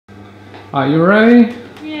Are you ready?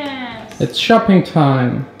 Yes. It's shopping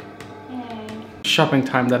time. Yay. Shopping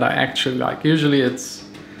time that I actually like. Usually it's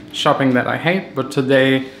shopping that I hate, but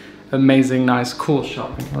today, amazing, nice, cool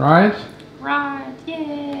shopping, right? Right,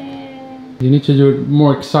 yay. You need to do it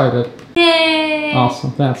more excited. Yay.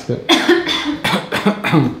 Awesome, that's good.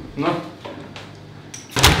 No.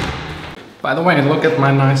 By the way, look at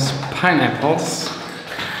my nice pineapples.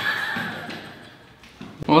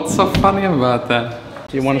 What's so funny about that?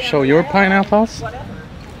 Do you want to show your pineapples? No.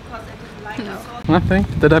 Nothing?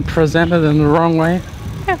 Did I present it in the wrong way?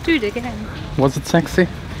 Yeah, do it again. Was it sexy?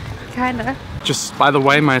 Kinda. Just by the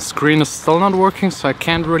way, my screen is still not working, so I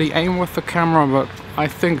can't really aim with the camera, but I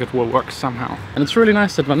think it will work somehow. And it's really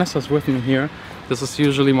nice that Vanessa's with me here. This is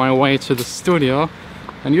usually my way to the studio,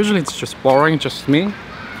 and usually it's just boring, just me.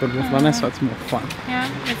 But with Vanessa, it's more fun. Yeah,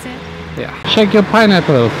 that's it. Yeah. Shake your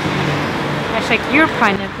pineapple. I shake your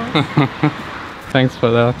pineapple. Thanks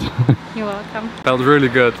for that. You're welcome. Felt really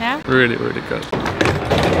good. Yeah? Really, really good.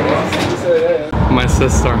 My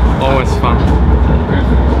sister, always fun.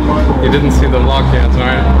 You didn't see the vlog yet,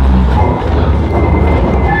 right?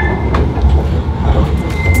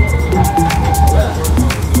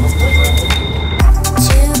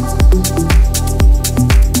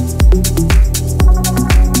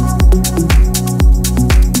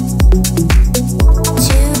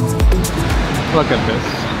 Look at this.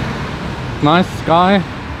 Nice sky,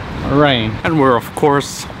 rain. And we're of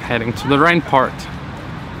course heading to the rain part.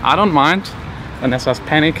 I don't mind. Vanessa's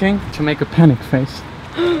panicking to make a panic face.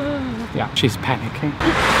 Yeah, she's panicking.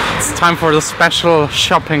 It's time for the special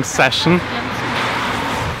shopping session.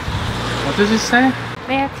 What did you say?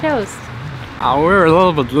 They are closed. We're a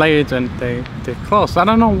little bit late and they closed. I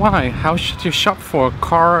don't know why. How should you shop for a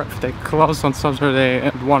car if they close on Saturday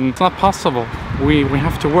at 1? It's not possible. We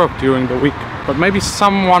have to work during the week. But maybe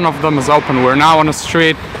some one of them is open. We're now on a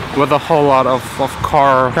street with a whole lot of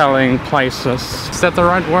car selling places. Is that the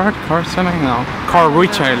right word? Car selling? No. Car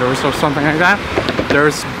retailers or something like that.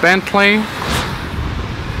 There's Bentley,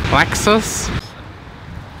 Lexus,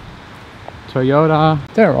 Toyota.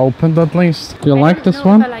 They're open at least. Do you like this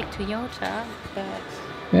one? I like Toyota, but...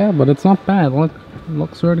 Yeah, but it's not bad. Look, it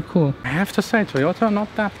looks really cool. I have to say, Toyota, not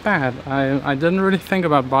that bad. I didn't really think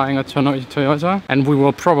about buying a Toyota, and we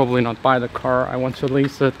will probably not buy the car. I want to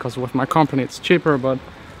lease it because with my company it's cheaper, but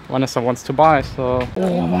Vanessa wants to buy, so...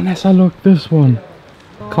 Oh, Vanessa, look, this one.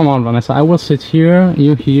 Come on, Vanessa, I will sit here,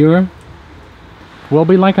 you here. We'll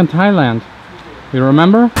be like in Thailand. You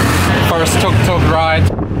remember? First tuk-tuk ride.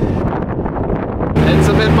 It's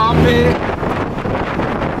a bit bumpy.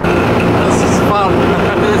 This is fun.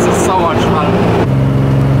 This is so much fun.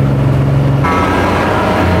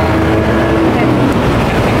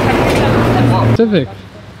 Civic.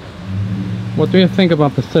 What do you think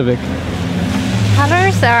about the Civic?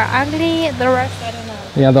 Colors are ugly, the rest I don't know.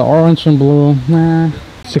 Yeah, the orange and blue. Nah.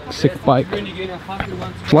 Sick bike.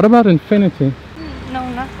 What about Infinity? No,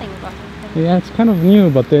 nothing about it. Yeah, it's kind of new,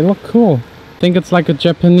 but they look cool. I think it's like a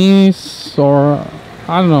Japanese or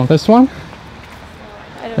I don't know. This one?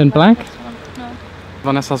 In black? This one. No.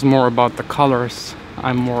 Vanessa's more about the colors.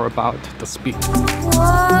 I'm more about the speed.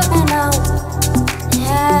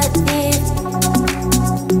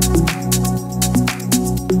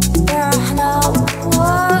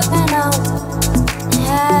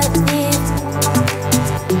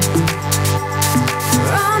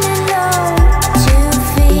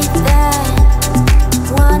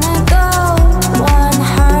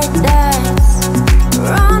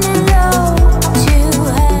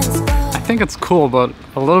 I think it's cool, but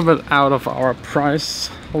a little bit out of our price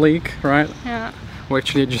league, right? Yeah. We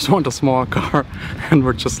actually just want a small car and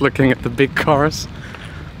we're just looking at the big cars.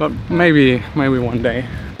 But maybe one day.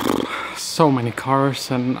 So many cars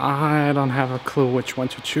and I don't have a clue which one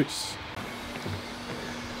to choose.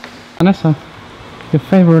 Vanessa, your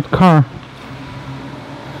favorite car?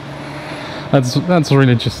 That's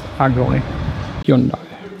really just ugly. Hyundai.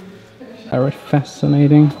 Very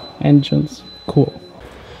fascinating engines. Cool.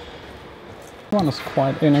 One is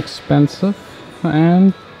quite inexpensive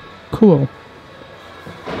and cool.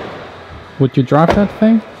 Would you drive that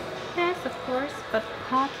thing? Yes, of course, but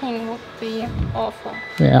parking would be awful.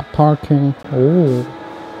 Yeah, parking. Oh.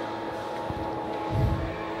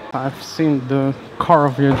 I've seen the car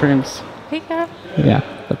of your dreams. Pickup? Yeah,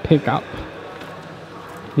 the pickup.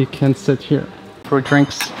 You can sit here for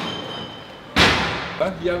drinks.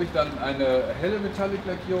 Hier habe ich dann eine helle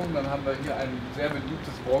Metallic-Lackierung, dann haben wir hier ein sehr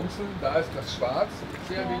beliebtes Bronze, da ist das Schwarz,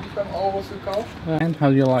 sehr wenig beim Aurus gekauft. And how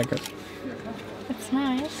do you like it? It's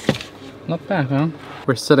nice. Not bad, huh?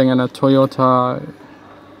 We're sitting in a Toyota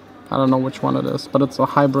I don't know which one it is, but it's a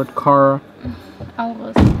hybrid car.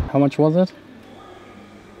 Aurus. How much was it?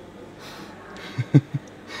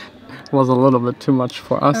 It was a little bit too much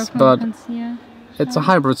for us, but it's a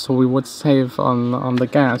hybrid, so we would save on the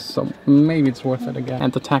gas, so maybe it's worth it again.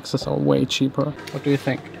 And the taxes are way cheaper. What do you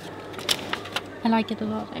think? I like it a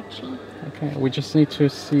lot, actually. Okay, we just need to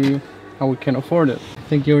see how we can afford it. I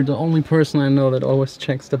think you're the only person I know that always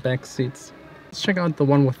checks the back seats. Let's check out the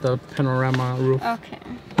one with the panorama roof. Okay.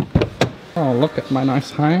 Oh, look at my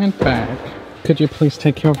nice handbag. Could you please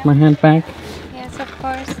take care of my handbag? Yes, of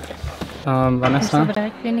course.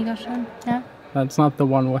 Vanessa? Yeah. That's not the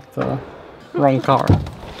one with the wrong car.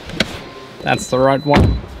 That's the right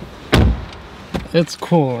one. It's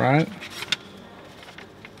cool, right?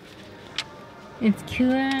 It's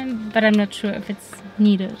cool, but I'm not sure if it's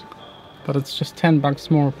needed. But it's just 10 bucks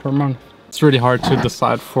more per month. It's really hard to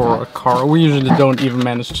decide for a car. We usually don't even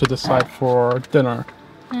manage to decide for dinner.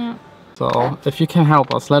 Yeah. So if you can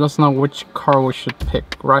help us, let us know which car we should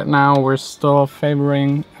pick. Right now we're still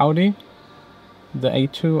favoring Audi, the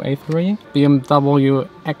A2, A3, BMW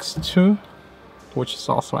X2, which is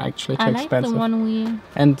also actually too expensive. The one we...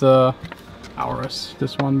 And the Aurus,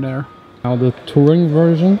 this one there. Now the touring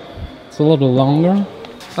version, it's a little longer.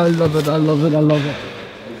 I love it, I love it, I love it.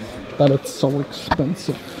 But it's so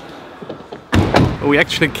expensive. We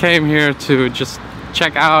actually came here to just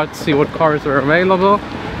check out, see what cars are available.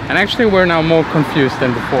 And actually we're now more confused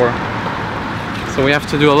than before. So we have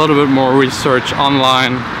to do a little bit more research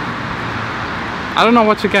online. I don't know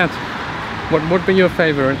what to get. What would be your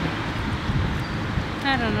favorite?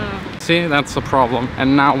 I don't know. See, that's the problem.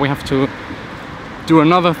 And now we have to do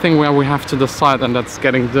another thing where we have to decide, and that's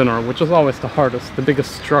getting dinner, which is always the hardest, the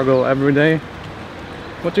biggest struggle every day.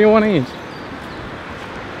 What do you want to eat?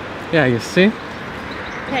 Yeah, you see?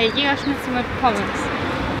 Okay, Jägerschnitzel with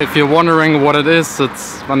pommes. If you're wondering what it is,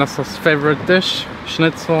 it's Vanessa's favorite dish,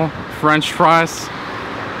 schnitzel, French fries.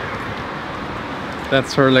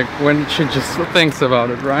 That's her, like, when she just thinks about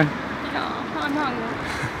it, right? Yeah, I'm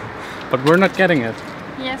hungry. But we're not getting it.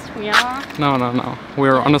 Yes, we are. No, no, no.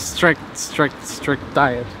 We're on a strict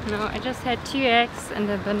diet. No, I just had 2 eggs and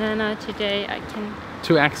a banana today. I can...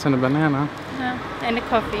 2 eggs and a banana. Yeah, and a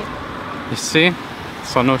coffee. You see?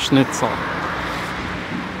 So no schnitzel.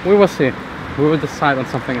 We will see. We will decide on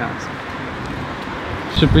something else.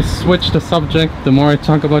 Should we switch the subject? The more I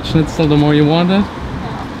talk about schnitzel, the more you want it?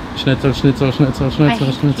 Yeah. Schnitzel, schnitzel, schnitzel,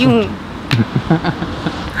 schnitzel, schnitzel. You.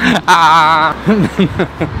 Ah!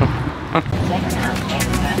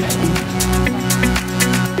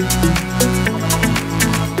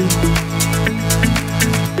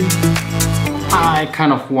 I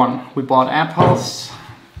kind of won. We bought apples,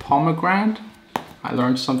 pomegranate. I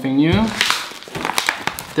learned something new.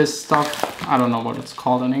 This stuff, I don't know what it's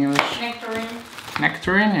called in English. Nectarine.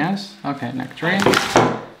 Nectarine, yes. Okay, nectarine.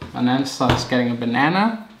 Vanessa is getting a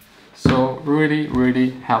banana. So really,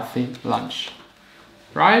 really healthy lunch.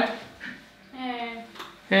 Right? Hey.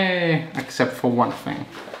 Hey, except for one thing.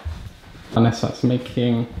 Vanessa is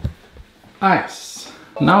making ice.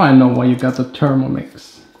 Now I know why you got the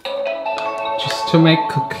Thermomix. Just to make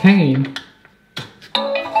cocaine.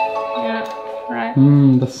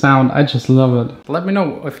 The sound, I just love it. Let me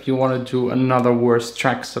know if you want to do another worst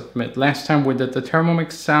track submit. Last time we did the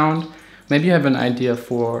Thermomix sound. Maybe you have an idea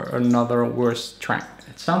for another worst track.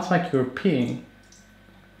 It sounds like you're peeing.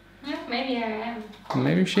 Yeah, maybe I am.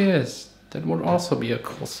 Maybe she is. That would also be a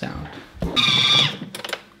cool sound.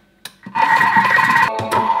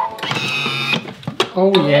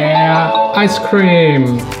 Oh yeah, ice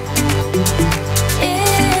cream.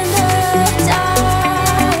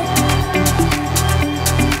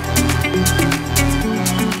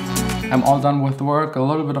 I'm all done with work, a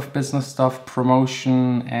little bit of business stuff,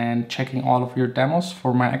 promotion, and checking all of your demos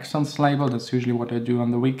for my AXSENS label. That's usually what I do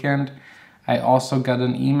on the weekend. I also got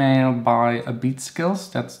an email by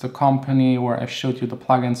BeatSkills. That's the company where I showed you the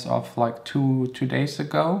plugins of like two days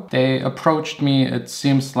ago. They approached me, it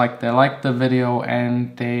seems like they liked the video,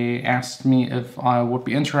 and they asked me if I would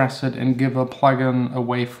be interested in give a plugin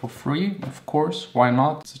away for free. Of course, why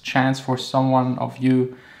not? It's a chance for someone of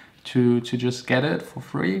you to just get it for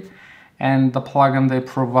free. And the plugin they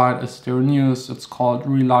provide is their newest. It's called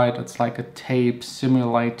Relight. It's like a tape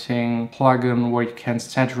simulating plugin where you can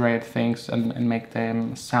saturate things and make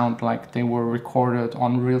them sound like they were recorded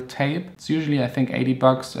on real tape. It's usually, I think, 80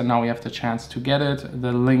 bucks, and now we have the chance to get it.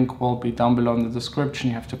 The link will be down below in the description.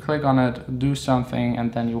 You have to click on it, do something,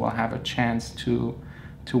 and then you will have a chance to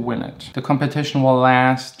win it. The competition will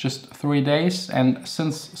last just 3 days, and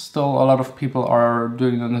since still a lot of people are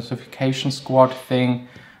doing the notification squad thing,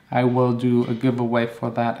 I will do a giveaway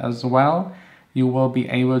for that as well. you will be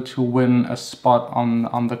able to win a spot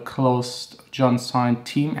on the closed Jon Sine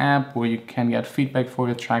team app, where you can get feedback for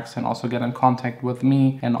your tracks and also get in contact with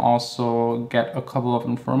me, and also get a couple of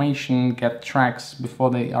information, get tracks before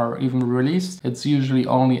they are even released. It's usually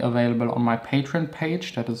only available on my Patreon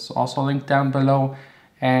page, that is also linked down below.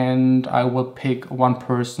 And I will pick one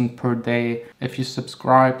person per day. If you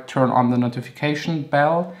subscribe, turn on the notification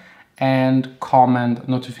bell and comment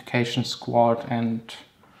notification squad, and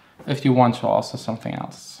if you want to, also something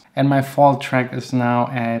else. And my fall track is now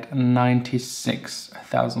at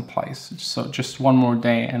 96,000 plays. So just one more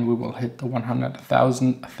day and we will hit the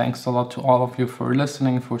 100,000. Thanks a lot to all of you for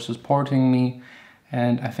listening, for supporting me.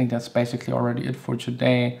 And I think that's basically already it for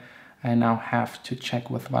today. I now have to check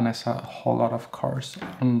with Vanessa a whole lot of cars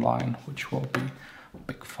online, which will be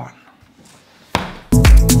big fun.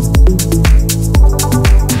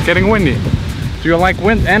 Getting windy. Do you like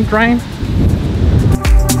wind and rain?